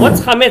chametz?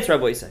 What's chametz,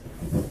 Rabbi Yisai?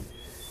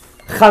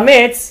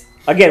 Chametz,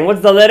 again,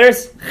 what's the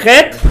letters?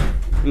 Chet,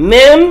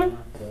 mem,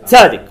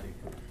 tzaddik.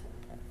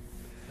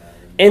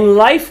 In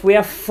life, we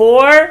have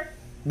 4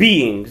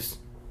 beings.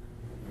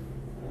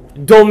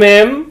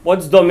 Domem,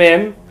 what's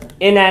domem?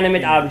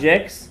 Inanimate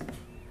objects.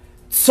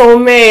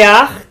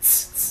 Tzomeach,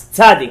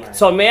 tzaddik.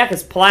 Tzomeach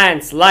is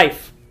plants,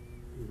 life.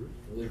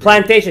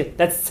 Plantation,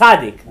 that's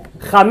tzaddik.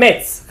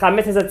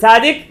 Chametz is a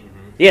tzaddik?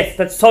 Yes,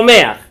 that's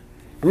tzomeach.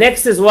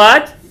 Next is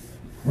what?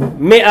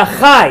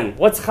 Me'achai.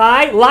 What's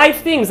chai? Live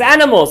things,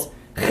 animals.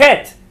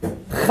 Chet.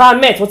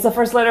 Chametz. What's the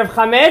first letter of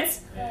chametz?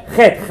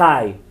 Chet,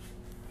 chai.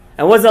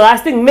 And what's the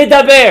last thing?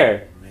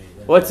 Medaber.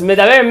 What's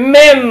medaber?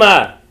 Mem.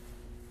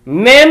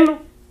 Mem,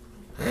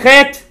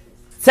 chet,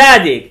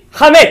 tzadik.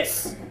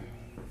 Chametz.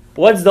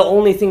 What's the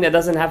only thing that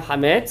doesn't have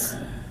chametz?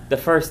 The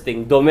first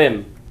thing,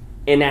 domim.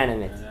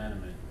 Inanimate.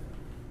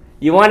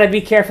 You want to be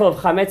careful of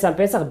chametz on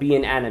Pesach? Be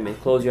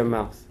inanimate. Close your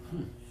mouth.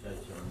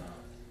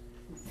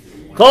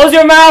 Close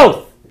your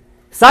mouth.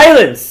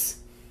 Silence.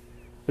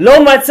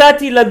 Lo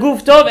matzati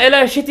laguf tov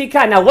ela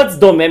shitika. Now what's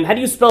domim? How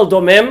do you spell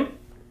domim?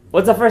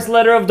 What's the first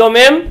letter of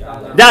domim?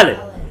 Dalet.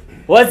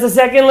 What's the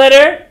second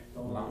letter?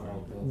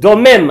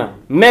 Domim.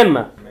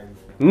 Mem.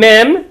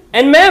 Mem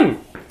and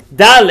mem.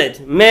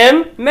 Dalet.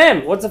 Mem.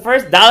 Mem. What's the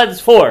first? Dalet is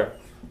 4.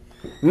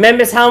 Mem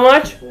is how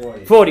much?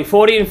 40.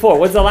 40 and 4.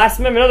 What's the last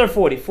mem? Another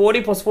 40.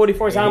 40 plus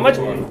 44 is how much?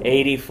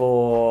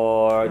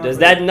 84. Does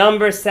that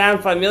number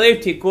sound familiar?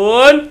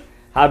 Tikkun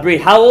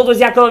Habrit. How old was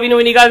Yaakov Avinu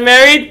when he got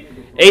married?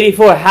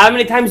 84. How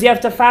many times do you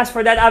have to fast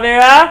for that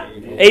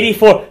Avera?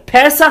 84.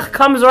 Pesach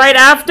comes right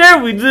after.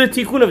 We do the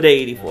Tikkun of the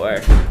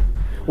 84.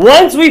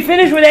 Once we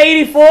finish with the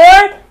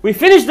 84, we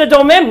finish the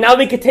Domim. Now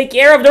we can take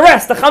care of the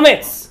rest, the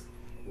Chametz.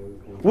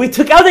 We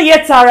took out the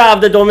Yetzara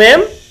of the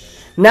Domim.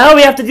 Now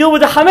we have to deal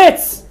with the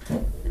Chametz.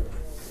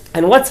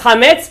 And what's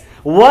Chametz?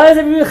 What is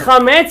it between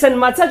Chametz and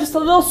Matzah? Just a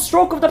little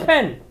stroke of the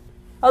pen.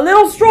 A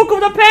little stroke of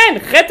the pen.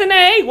 Chet and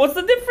Hey. What's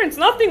the difference?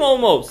 Nothing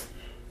almost.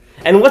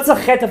 And what's the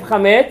Chet of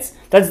Chametz?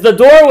 That's the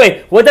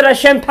doorway. What did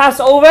Hashem pass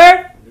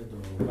over?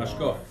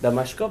 Mashkov. The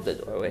mashkov, the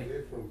doorway.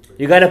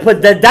 You got to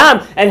put the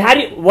dam.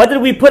 And what did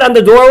we put on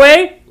the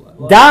doorway?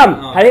 Dam.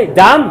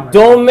 Dam.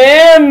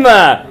 Domim.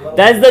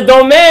 That's the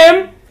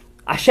domim.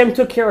 Hashem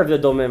took care of the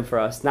domim for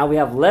us. Now we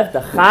have left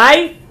the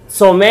chai,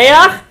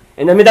 tzomeach,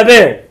 and the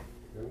medaber.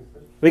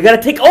 We got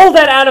to take all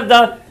that out of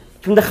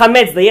from the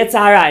chametz, the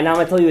yetzahara. And now I'm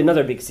going to tell you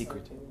another big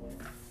secret.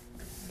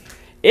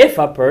 If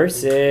a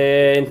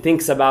person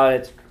thinks about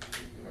it,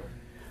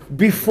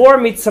 before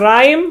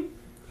Mitzrayim,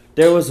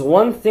 there was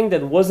one thing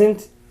that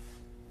wasn't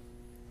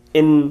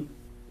in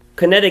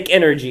kinetic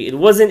energy. It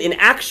wasn't in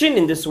action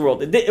in this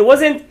world. It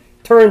wasn't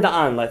turned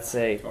on, let's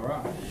say.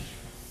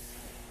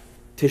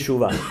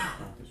 Teshuvah.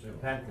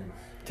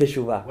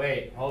 Teshuvah.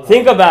 Wait, hold on.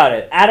 Think about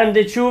it. Adam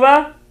did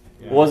teshuvah,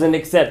 wasn't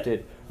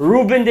accepted.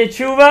 Reuben did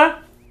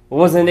teshuvah,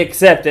 wasn't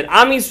accepted.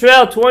 Am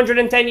Yisrael,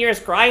 210 years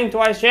crying to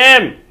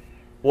Hashem,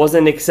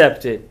 wasn't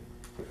accepted.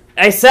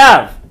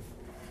 Esav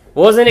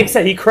wasn't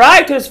accepted. He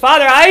cried to his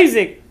father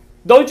Isaac.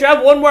 Don't you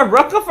have one more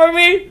bracha for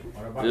me?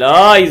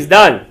 No, he's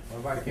done. What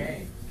about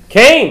Cain?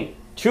 Cain,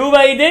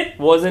 teshuvah he did,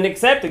 wasn't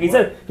accepted. He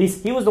said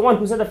he was the one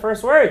who said the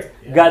first words.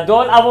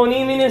 Gadol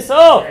avoni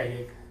miniso.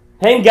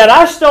 Hen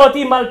garashta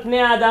oti mal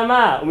pnei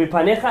adama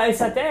umipanecha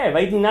esateh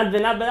vayiti nad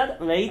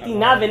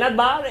venad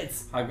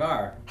ba'aretz.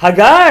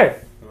 Hagar.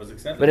 It was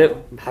accepted.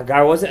 But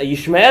Hagar wasn't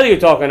Yishmael you're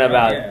talking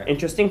about. Yeah.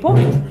 Interesting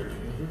point.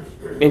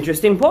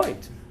 Interesting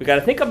point. We got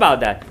to think about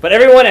that. But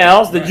everyone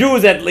else, the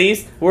Jews at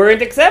least,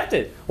 weren't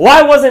accepted.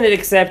 Why wasn't it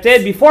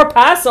accepted? Before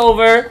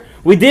Passover,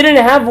 we didn't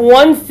have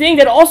one thing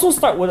that also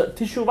starts with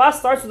Teshuvah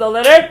starts with the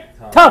letter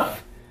Taf.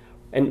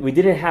 And we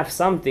didn't have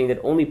something that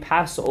only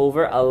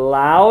Passover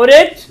allowed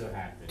it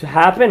to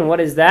happen.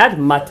 What is that?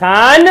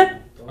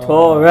 Matan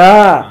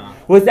Torah.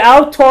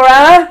 Without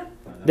Torah,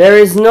 there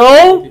is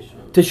no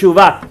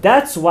Teshuvah.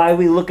 That's why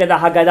we look at the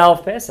Haggadah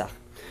of Pesach.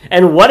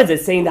 And what is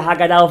it saying, the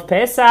Haggadah of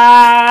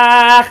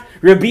Pesach?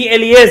 Rabbi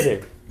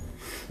Eliezer,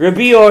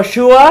 Rabbi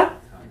Yoshua,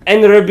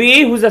 and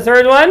Rabbi, who's the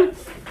third one?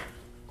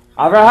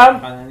 Abraham?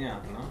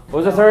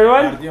 Who's the third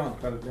one?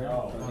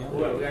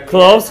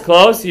 Close,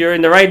 close. You're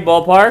in the right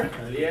ballpark.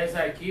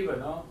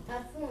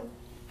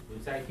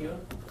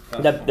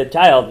 The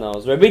child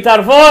knows. Rabbi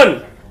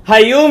Tarfon.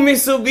 Hayu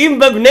misubim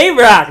b'Bnei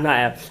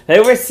Brak. They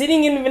were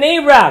sitting in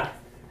Bnei Brak.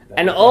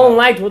 And all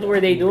night, what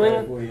were they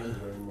doing?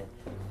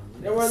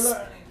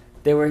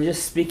 They were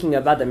just speaking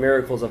about the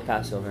miracles of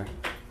Passover.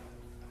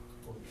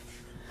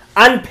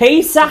 On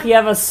Pesach, you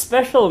have a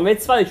special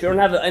mitzvah that you don't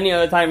have any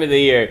other time of the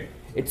year.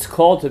 It's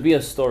called to be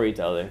a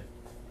storyteller.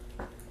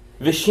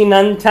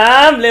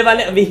 V'shinantam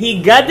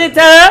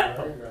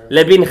v'higadeta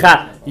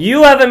lebincha.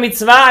 You have a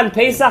mitzvah on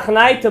Pesach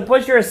night to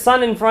put your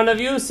son in front of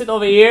you. Sit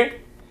over here.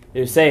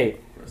 You say,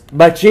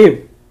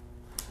 Bachim,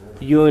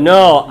 you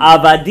know,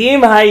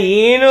 Avadim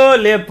hayinu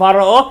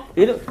leparo.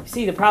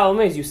 See, the problem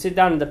is you sit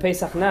down in the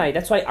Pesach night.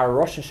 That's why our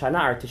Rosh Hashanah,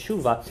 our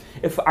Teshuvah,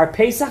 if our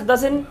Pesach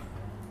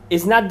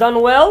is not done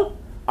well,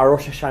 our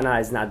Rosh Hashanah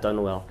is not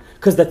done well.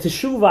 Because the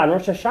Teshuvah and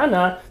Rosh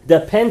Hashanah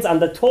depends on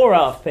the Torah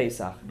of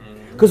Pesach.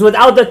 Because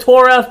without the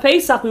Torah of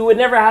Pesach, we would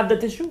never have the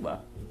Teshuvah.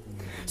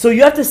 So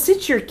you have to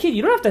sit your kid.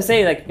 You don't have to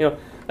say like,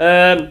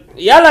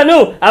 Yalla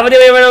nu,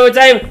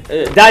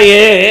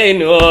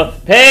 Dayenu,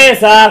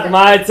 Pesach,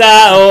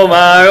 Matzah,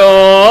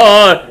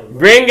 Omaron.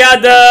 Bring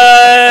out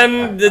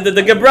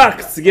the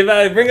gebraks,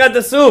 bring out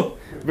the soup,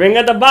 bring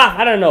out the bach,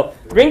 I don't know.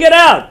 Bring it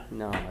out.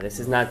 No, this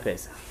is not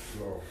Pesach.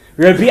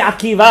 Rabbi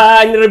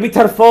Akiva and Rabbi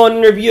Tarfon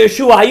and Rabbi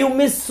Yeshua, Hayu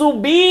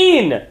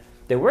Misubin.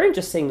 They weren't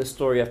just saying the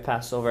story of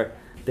Passover.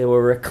 They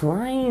were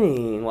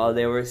reclining while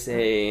they were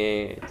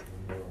saying it.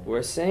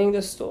 We're saying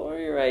the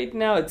story right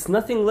now. It's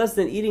nothing less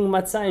than eating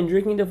matzah and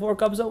drinking the 4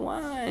 cups of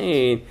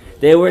wine.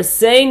 They were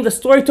saying the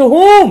story to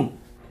whom?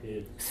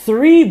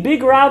 3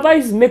 big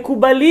rabbis,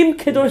 Mekubalim,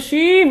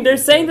 Kedoshim. They're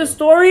saying the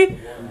story.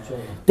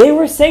 They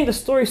were saying the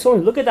story. So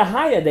look at the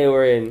haya they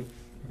were in.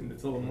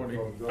 until the morning.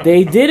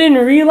 They didn't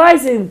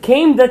realize it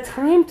came the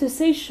time to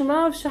say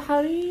Shema of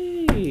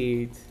Shacharit.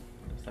 It's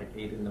like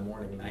 8 in the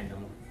morning, 9 in the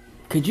morning.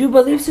 Could you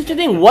believe such a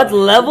thing? What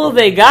level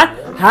they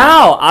got?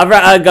 How?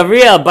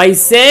 Gabriel, by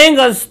saying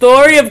a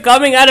story of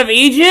coming out of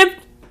Egypt?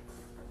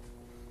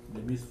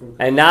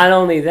 And not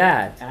only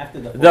that,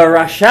 the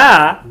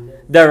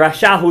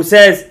Rasha who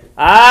says,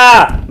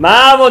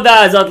 Ma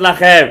avodah zot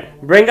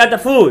lachem, bring out the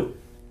food.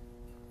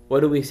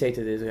 What do we say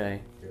to this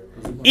guy?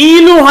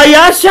 Ilu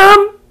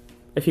hayasham?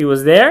 If he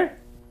was there,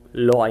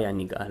 lo haya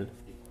nigal.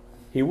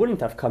 He wouldn't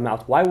have come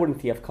out. Why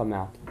wouldn't he have come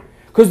out?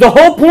 Because the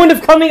whole point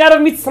of coming out of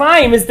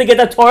Mitzrayim is to get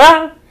the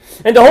Torah.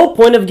 And the whole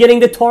point of getting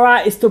the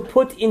Torah is to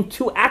put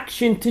into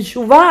action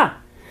teshuvah.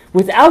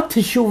 Without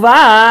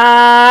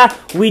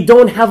teshuvah, we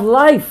don't have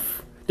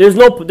life. There's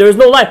no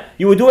life.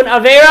 You would do an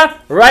Avera,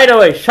 right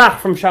away, shach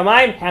from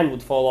Shamayim, hand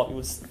would fall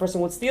off.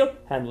 Person would steal,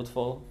 hand would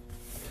fall.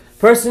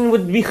 Person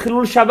would be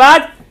Chilul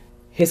Shabbat,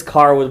 his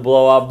car would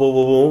blow up, boom,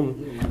 boom,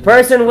 boom.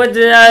 Person would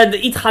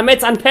eat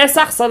Chametz on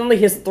Pesach, suddenly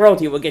his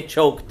throat, he would get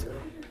choked.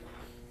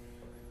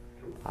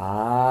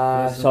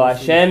 So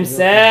Hashem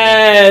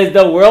says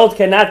the world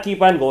cannot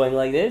keep on going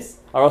like this,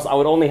 or else I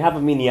would only have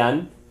a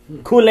minyan.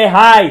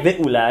 Kulehai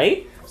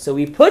ve'ulai. So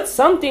we put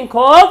something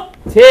called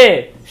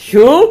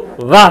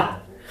teshuvah.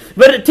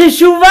 But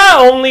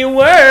teshuvah only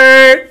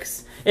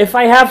works if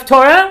I have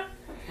Torah.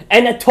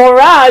 And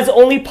Torah is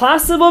only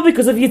possible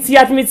because of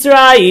Yetziat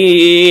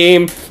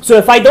Mitzrayim. So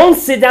if I don't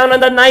sit down on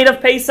the night of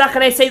Pesach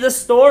and I say the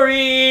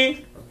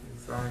story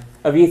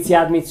of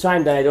Yetziat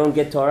Mitzrayim, then I don't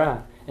get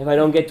Torah. If I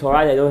don't get Torah,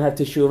 I don't have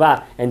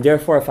Teshuvah. And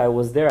therefore, if I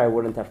was there, I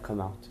wouldn't have come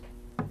out.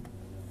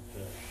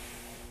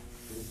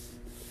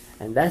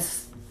 And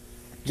that's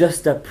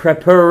just a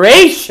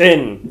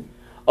preparation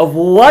of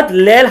what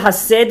Leil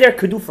HaSeder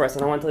could do for us.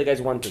 And I want to tell you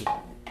guys one thing.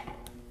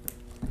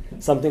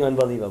 Something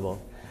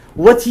unbelievable.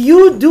 What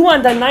you do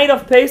on the night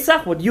of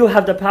Pesach, what you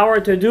have the power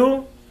to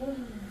do,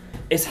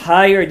 is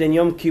higher than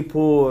Yom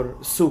Kippur,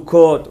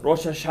 Sukkot,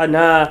 Rosh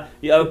Hashanah,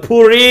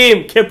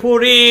 Purim,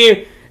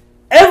 Kippurim,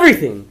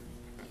 everything.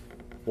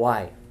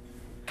 Why?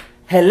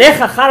 Helech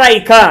achar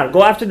ha'ikar.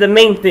 Go after the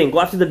main thing. Go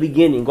after the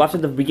beginning. Go after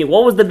the beginning.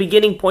 What was the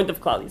beginning point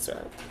of Klal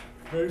Yisrael?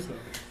 Pesach.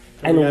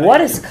 And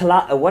what is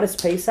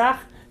Pesach?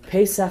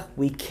 Pesach,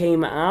 we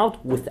came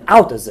out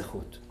without a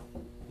zechut.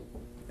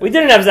 We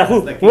didn't have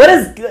zechut. What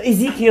does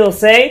Ezekiel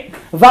say?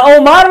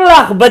 Va'omar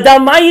lach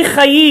b'damai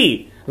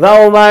chayi.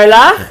 Va'omar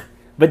lach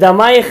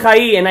b'damai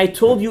chayi. And I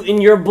told you, in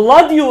your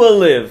blood you will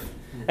live.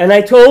 And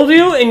I told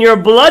you, in your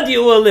blood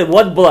you will live.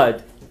 What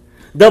blood?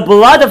 The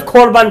blood of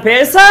Korban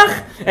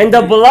Pesach and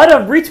the blood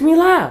of Brit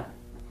Milah.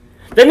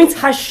 That means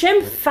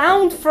Hashem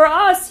found for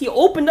us. He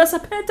opened us a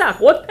Petach.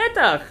 What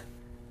Petach?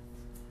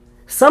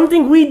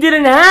 Something we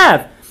didn't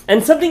have.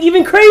 And something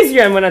even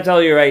crazier I'm going to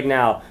tell you right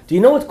now. Do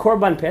you know what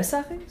Korban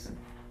Pesach is?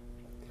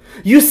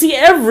 You see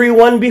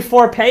everyone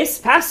before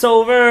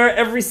Passover,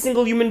 every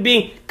single human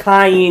being,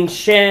 Cain,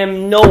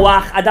 Shem,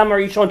 Noach, Adam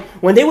Arishon,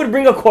 when they would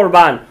bring a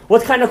Korban,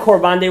 what kind of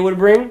Korban they would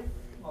bring?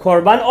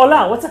 Korban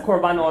Olah. What's a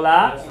Korban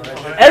Olah?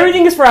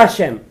 Everything is for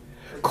Hashem.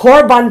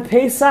 Korban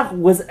Pesach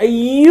was a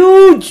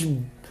huge,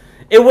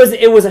 it was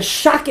a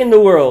shock in the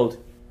world.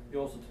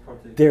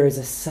 There is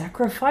a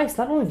sacrifice.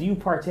 Not only do you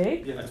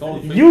partake,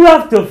 you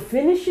have to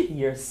finish it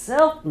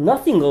yourself.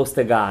 Nothing goes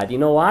to God. You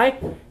know why?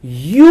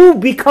 You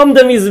become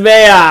the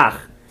Mizbeach.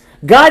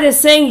 God is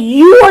saying,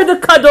 you are the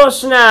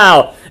Kadosh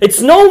now. It's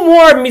no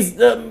more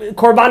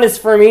Korban is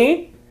for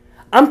me.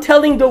 I'm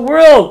telling the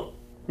world.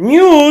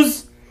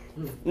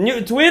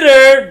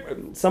 Twitter.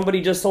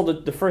 Somebody just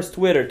sold the first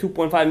Twitter.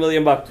 $2.5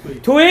 million.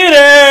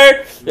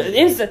 Twitter.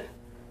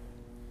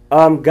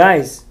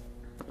 Guys.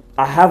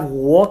 I have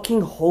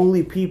walking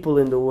holy people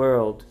in the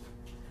world.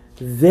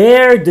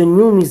 They're the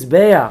new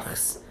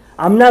Mizbeachs.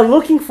 I'm not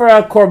looking for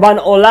a Korban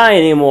Olah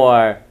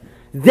anymore.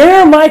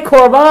 They're my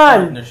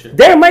Korban.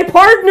 They're my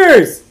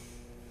partners.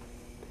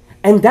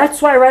 And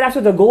that's why right after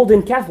the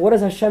golden calf, what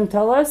does Hashem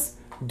tell us?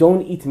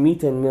 Don't eat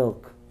meat and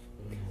milk.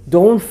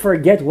 Don't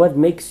forget what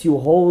makes you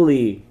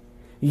holy.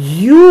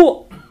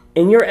 You,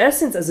 in your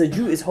essence as a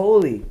Jew, is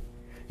holy.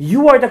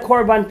 You are the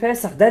Korban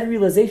Pesach. That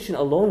realization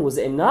alone was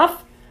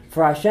enough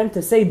for Hashem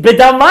to say,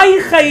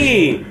 B'damai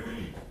chayi.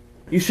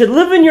 You should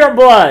live in your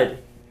blood.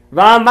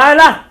 Why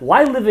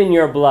live in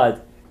your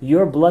blood?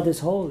 Your blood is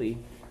holy.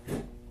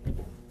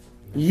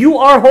 You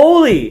are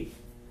holy.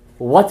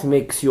 What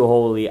makes you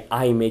holy?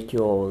 I make you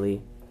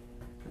holy.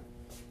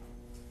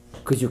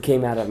 Because you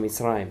came out of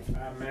Mitzrayim.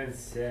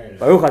 Amen.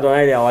 Baruch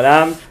Adonai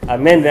Le'olam.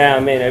 Amen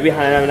ve'amen.